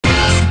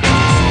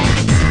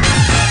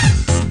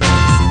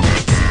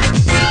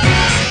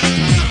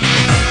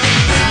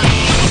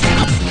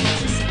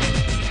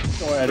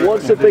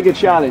What's the bigger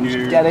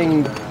challenge,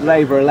 getting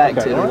Labour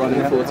elected or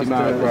running 40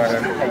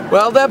 marathons?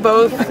 Well, they're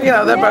both,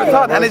 they're both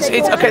hard, and it's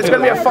okay. It's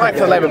going to be a fight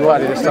for the Labour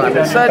Party this time.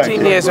 It's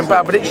 13 years in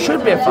power, but it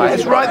should be a fight.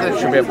 It's right that it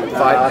should be a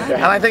fight,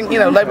 and I think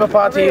Labour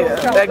Party,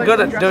 they're good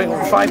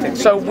at fighting.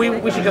 So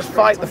we should just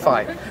fight the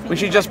fight. We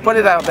should just put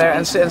it out there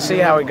and see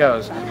how it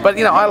goes. But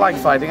I like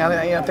fighting, and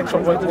I think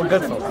we're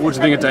good for it. What do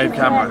you think of Dave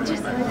Cameron?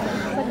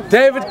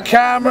 David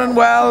Cameron,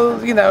 well,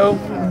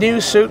 new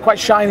suit, quite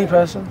shiny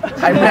person.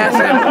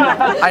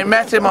 I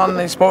met him on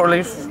the Sport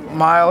Relief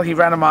mile. He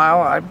ran a mile.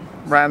 I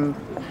ran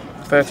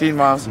 13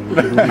 miles.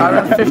 I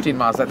ran 15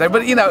 miles that day.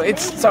 But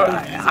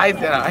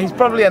he's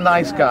probably a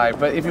nice guy.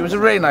 But if he was a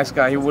really nice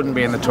guy, he wouldn't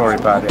be in the Tory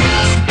party.